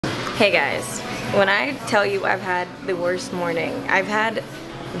Hey guys, when I tell you I've had the worst morning, I've had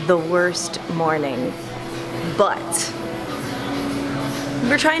the worst morning, but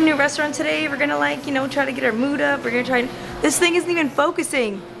we're trying a new restaurant today. We're gonna like, you know, try to get our mood up. We're gonna try, this thing isn't even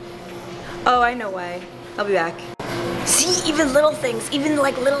focusing. Oh, I know why. I'll be back. See, even little things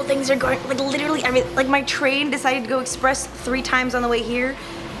are going, like literally, I mean, like my train decided to go express 3 times on the way here,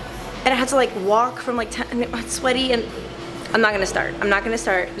 and I had to like walk from like 10, and it's sweaty, and I'm not gonna start.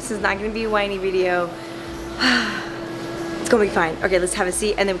 This is not gonna be a whiny video. It's gonna be fine. Okay, let's have a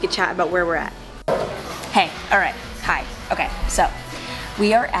seat and then we can chat about where we're at. Hey, all right, hi. Okay, so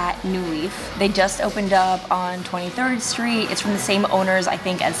we are at NuLeaf. They just opened up on 23rd Street. It's from the same owners, I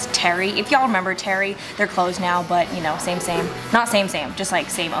think, as Terry. If y'all remember Terry, they're closed now, but you know, same. Not same, just like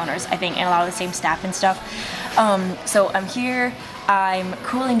same owners, I think, and a lot of the same staff and stuff. So I'm here. I'm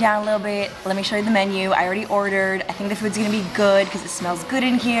cooling down a little bit. Let me show you the menu. I already ordered. I think the food's gonna be good because it smells good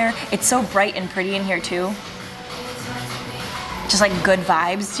in here. It's so bright and pretty in here too. Just like good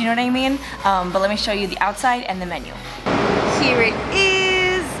vibes, you know what I mean? But let me show you the outside and the menu. Here it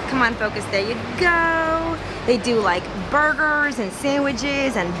is. Come on, focus, there you go. They do like burgers and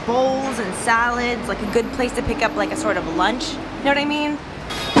sandwiches and bowls and salads, like a good place to pick up like a sort of lunch, you know what I mean?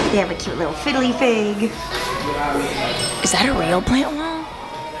 They have a cute little fiddly fig. Is that a real plant wall?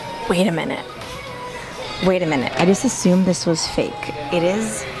 Wait a minute. I just assumed this was fake. It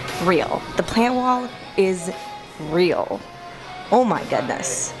is real. The plant wall is real. Oh my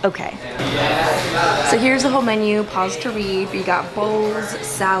goodness. Okay. So here's the whole menu. Pause to read. We got bowls,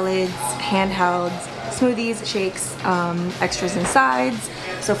 salads, handhelds, smoothies, shakes, extras and sides.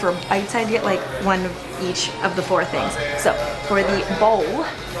 So for bites, I'd get like one of each of the 4 things. So for the bowl,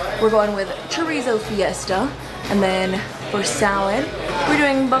 we're going with Chorizo Fiesta. And then for salad, we're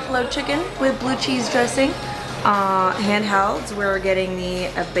doing buffalo chicken with blue cheese dressing. Handhelds, we're getting the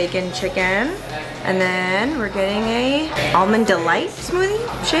bacon chicken. And then we're getting a almond delight smoothie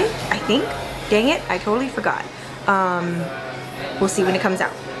shake, I think. Dang it, I totally forgot. We'll see when it comes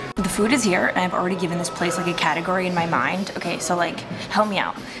out. The food is here, and I've already given this place like a category in my mind. Okay, so like, help me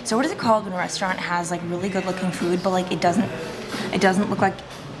out. So what is it called when a restaurant has like really good looking food, but like it doesn't look like,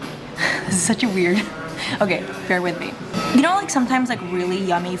 this is such a weird, okay, bear with me. You know, like sometimes like really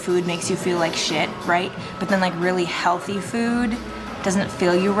yummy food makes you feel like shit, right? But then like really healthy food doesn't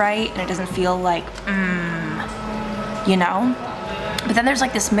feel you right, and it doesn't feel like, you know? But then there's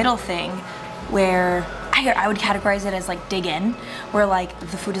like this middle thing where I would categorize it as like dig in, where like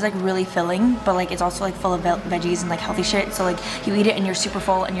the food is like really filling, but like it's also like full of veggies and like healthy shit. So like you eat it and you're super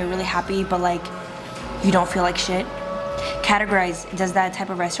full and you're really happy, but like you don't feel like shit. Categorize, does that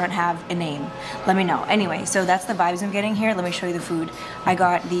type of restaurant have a name? Let me know. Anyway, so that's the vibes I'm getting here. Let me show you the food. I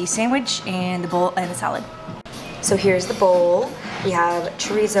got the sandwich and the bowl and the salad. So here's the bowl. We have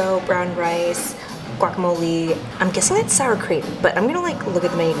chorizo, brown rice, guacamole. I'm guessing it's sour cream, but I'm gonna like look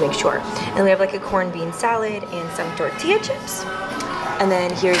at the menu to make sure. And we have like a corned bean salad and some tortilla chips. And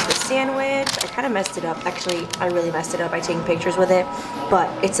then here's the sandwich. I kind of messed it up. Actually, I really messed it up by taking pictures with it, but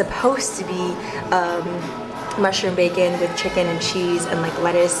it's supposed to be mushroom bacon with chicken and cheese and like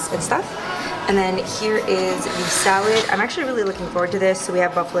lettuce and stuff. And then here is the salad. I'm actually really looking forward to this. So we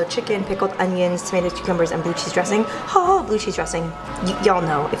have buffalo chicken, pickled onions, tomatoes, cucumbers, and blue cheese dressing. Oh, blue cheese dressing. Y'all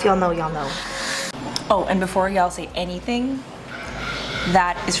know. If y'all know, y'all know. Oh, and before y'all say anything,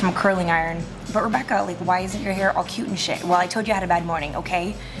 that is from curling iron. But Rebecca, like, why isn't your hair all cute and shit? Well, I told you I had a bad morning,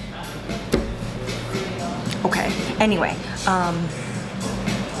 okay? Okay. Anyway,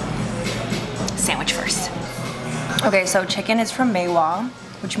 sandwich first. Okay, so chicken is from Maywa,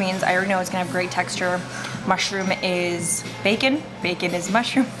 which means I already know it's gonna have great texture. Mushroom is bacon. Bacon is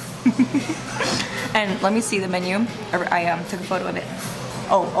mushroom. And let me see the menu. I took a photo of it.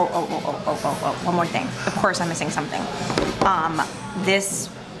 Oh, one more thing. Of course I'm missing something. This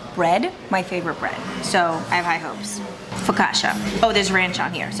bread, my favorite bread. So I have high hopes. Focaccia. Oh, there's ranch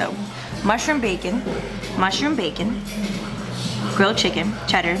on here. So mushroom bacon, grilled chicken,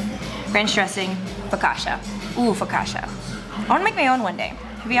 cheddar, ranch dressing, focaccia. Ooh, focaccia. I wanna make my own one day.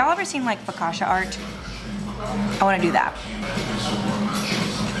 Have y'all ever seen like focaccia art? I wanna do that.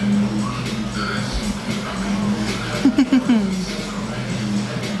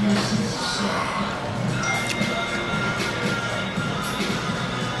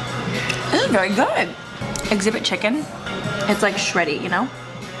 This is very good. Exhibit chicken. It's like shreddy, you know?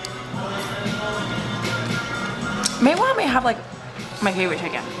 Maybe I may have like my favorite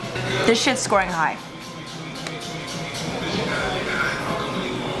chicken. This shit's scoring high.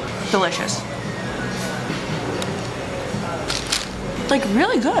 Delicious. Like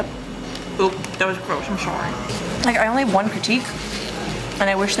really good. Oop, that was gross, I'm sorry. Like I only have one critique. And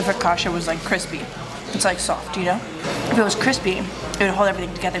I wish the focaccia was like crispy. It's like soft, you know? If it was crispy, it would hold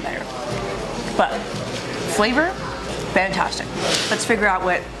everything together better. But flavor, fantastic. Let's figure out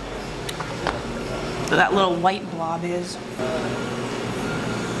what that little white blob is.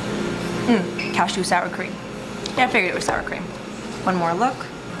 Cashew sour cream. Yeah, I figured it was sour cream. One more look.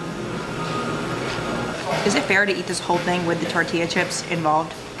 Is it fair to eat this whole thing with the tortilla chips included?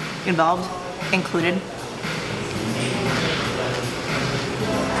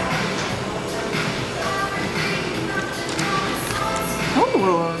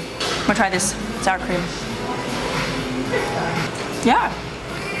 Ooh. I'm gonna try this sour cream. Yeah.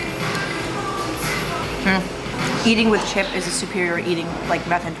 Eating with chip is a superior eating like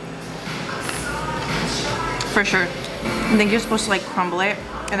method. For sure. I think you're supposed to like crumble it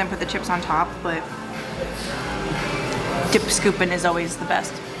and then put the chips on top, but dip scooping is always the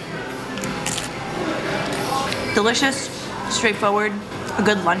best. Delicious, straightforward, a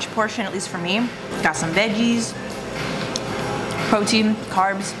good lunch portion, at least for me. Got some veggies, protein,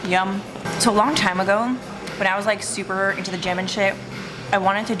 carbs, yum. So a long time ago, when I was like super into the gym and shit, I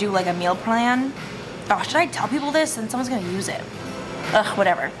wanted to do like a meal plan. Oh, should I tell people this? And someone's gonna use it. Ugh,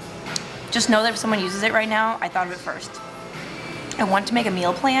 whatever. Just know that if someone uses it right now, I thought of it first. I want to make a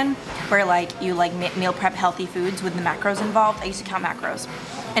meal plan where like you like meal prep healthy foods with the macros involved. I used to count macros.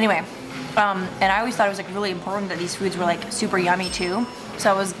 Anyway, and I always thought it was like really important that these foods were like super yummy too.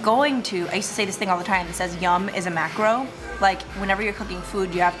 So I used to say this thing all the time that says yum is a macro. Like whenever you're cooking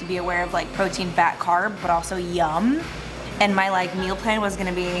food, you have to be aware of like protein, fat, carb, but also yum. And my like meal plan was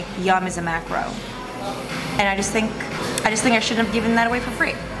gonna be yum is a macro. And I just think I shouldn't have given that away for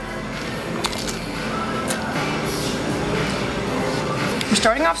free. We're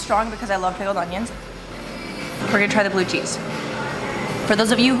starting off strong because I love pickled onions. We're gonna try the blue cheese. For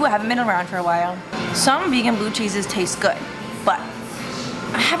those of you who haven't been around for a while, some vegan blue cheeses taste good, but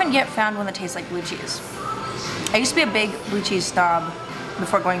I haven't yet found one that tastes like blue cheese. I used to be a big blue cheese snob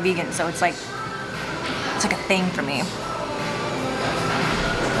before going vegan, so it's like a thing for me.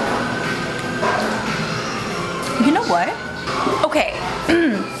 You know what? Okay,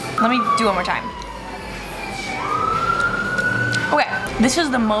 let me do one more time. Okay, this is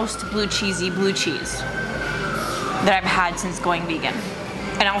the most blue cheesy blue cheese that I've had since going vegan.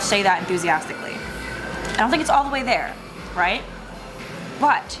 And I'll say that enthusiastically. I don't think it's all the way there, right?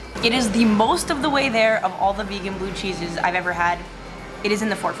 But it is the most of the way there of all the vegan blue cheeses I've ever had. It is in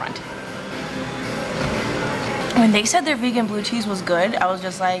the forefront. When they said their vegan blue cheese was good, I was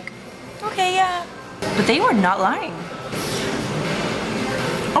just like, okay, yeah. But they were not lying.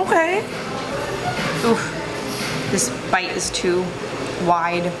 Okay. Oof. This bite is too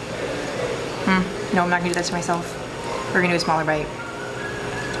wide. No, I'm not gonna do that to myself. We're gonna do a smaller bite.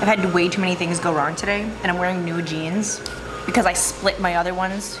 I've had way too many things go wrong today, and I'm wearing new jeans because I split my other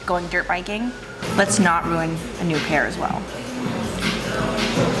ones going dirt biking. Let's not ruin a new pair as well.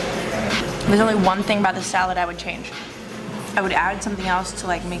 There's only one thing about the salad I would change. I would add something else to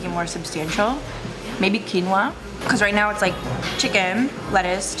like make it more substantial. Maybe quinoa, because right now it's like chicken,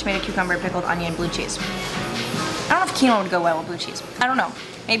 lettuce, tomato, cucumber, pickled onion, blue cheese. I don't know if quinoa would go well with blue cheese. I don't know.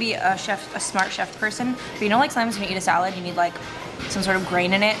 Maybe a smart chef person. But you know, like sometimes when you eat a salad, you need like some sort of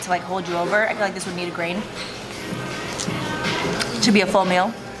grain in it to like hold you over. I feel like this would need a grain to be a full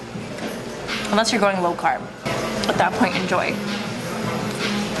meal. Unless you're going low carb. At that point, enjoy.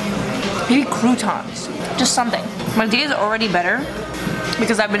 Maybe croutons. Just something. My day is already better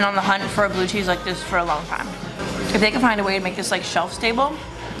because I've been on the hunt for a blue cheese like this for a long time. If they could find a way to make this like shelf stable,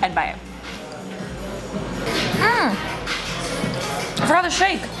 I'd buy it. I forgot the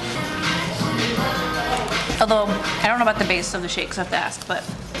shake. Although, I don't know about the base of the shake, so I have to ask, but.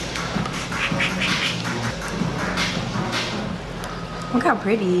 Look how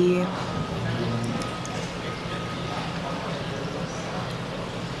pretty.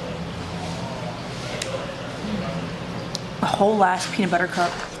 A whole last peanut butter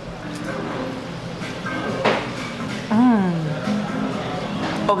cup.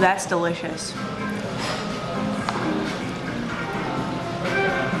 Oh, that's delicious.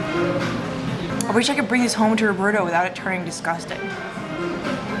 I wish I could bring this home to Roberto without it turning disgusting.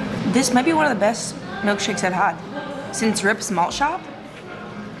 This might be one of the best milkshakes I've had since Rip's Malt Shop.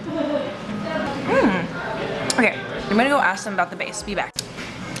 Okay, I'm gonna go ask them about the base. Be back.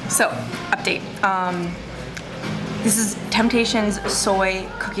 So, update. This is Temptation's soy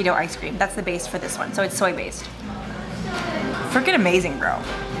cookie dough ice cream. That's the base for this one, so it's soy based. Freaking amazing, bro.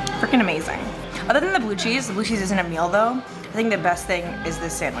 Freaking amazing. Other than the blue cheese isn't a meal though. I think the best thing is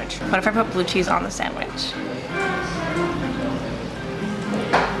this sandwich. What if I put blue cheese on the sandwich?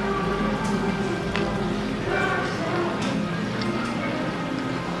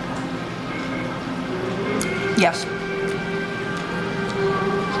 Yes.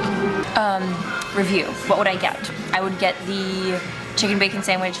 Review. What would I get? I would get the chicken bacon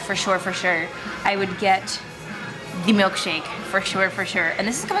sandwich for sure, for sure. I would get the milkshake for sure, for sure. And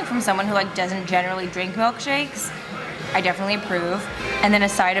this is coming from someone who like doesn't generally drink milkshakes. I definitely approve. And then a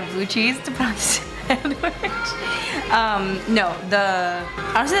side of blue cheese to put on the sandwich. No,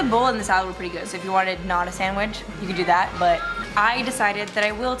 honestly the bowl and the salad were pretty good. So if you wanted not a sandwich, you could do that. But I decided that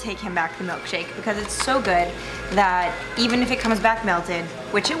I will take him back the milkshake because it's so good that even if it comes back melted,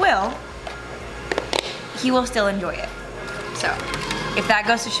 which it will, he will still enjoy it. So if that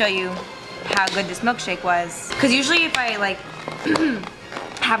goes to show you how good this milkshake was, because usually if I like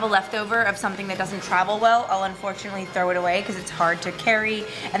have a leftover of something that doesn't travel well, I'll unfortunately throw it away because it's hard to carry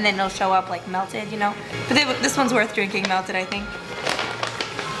and then it'll show up like melted, you know. But this one's worth drinking melted, I think.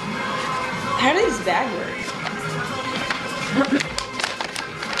 How does this bag work?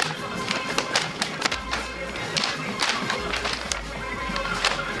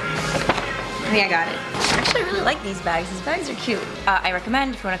 I think I got it. Actually, I really like these bags. These bags are cute. I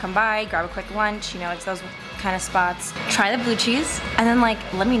recommend if you want to come by, grab a quick lunch, you know, it's those kind of spots. Try the blue cheese and then like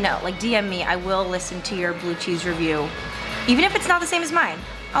let me know, like DM me. I will listen to your blue cheese review. Even if it's not the same as mine,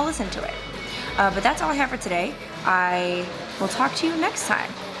 I'll listen to it. But that's all I have for today. I will talk to you next time.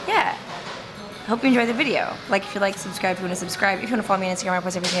 Yeah. Hope you enjoyed the video. Like if you like, subscribe if you want to subscribe. If you want to follow me on Instagram, I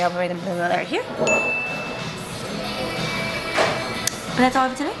post everything over right here. And that's all I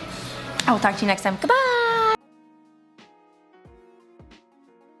have for today. I will talk to you next time. Goodbye!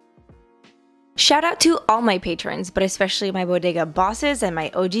 Shout out to all my patrons, but especially my bodega bosses and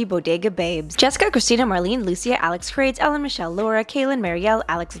my OG bodega babes. Jessica, Christina, Marlene, Lucia, Alex Crates, Ellen, Michelle, Laura, Kaylin, Marielle,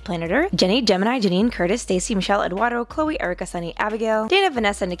 Alex with Planet Earth, Jenny, Gemini, Janine, Curtis, Stacy, Michelle, Eduardo, Chloe, Erica, Sunny, Abigail, Dana,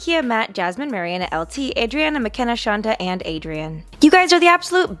 Vanessa, Nakia, Matt, Jasmine, Mariana, LT, Adriana, McKenna, Shanta, and Adrian. You guys are the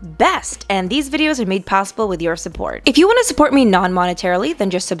absolute best, and these videos are made possible with your support. If you want to support me non-monetarily, then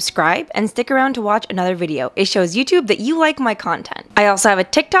just subscribe and stick around to watch another video. It shows YouTube that you like my content. I also have a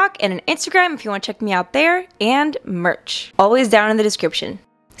TikTok and an Instagram if you want to check me out there, and merch. Always down in the description.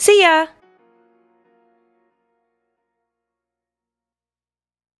 See ya!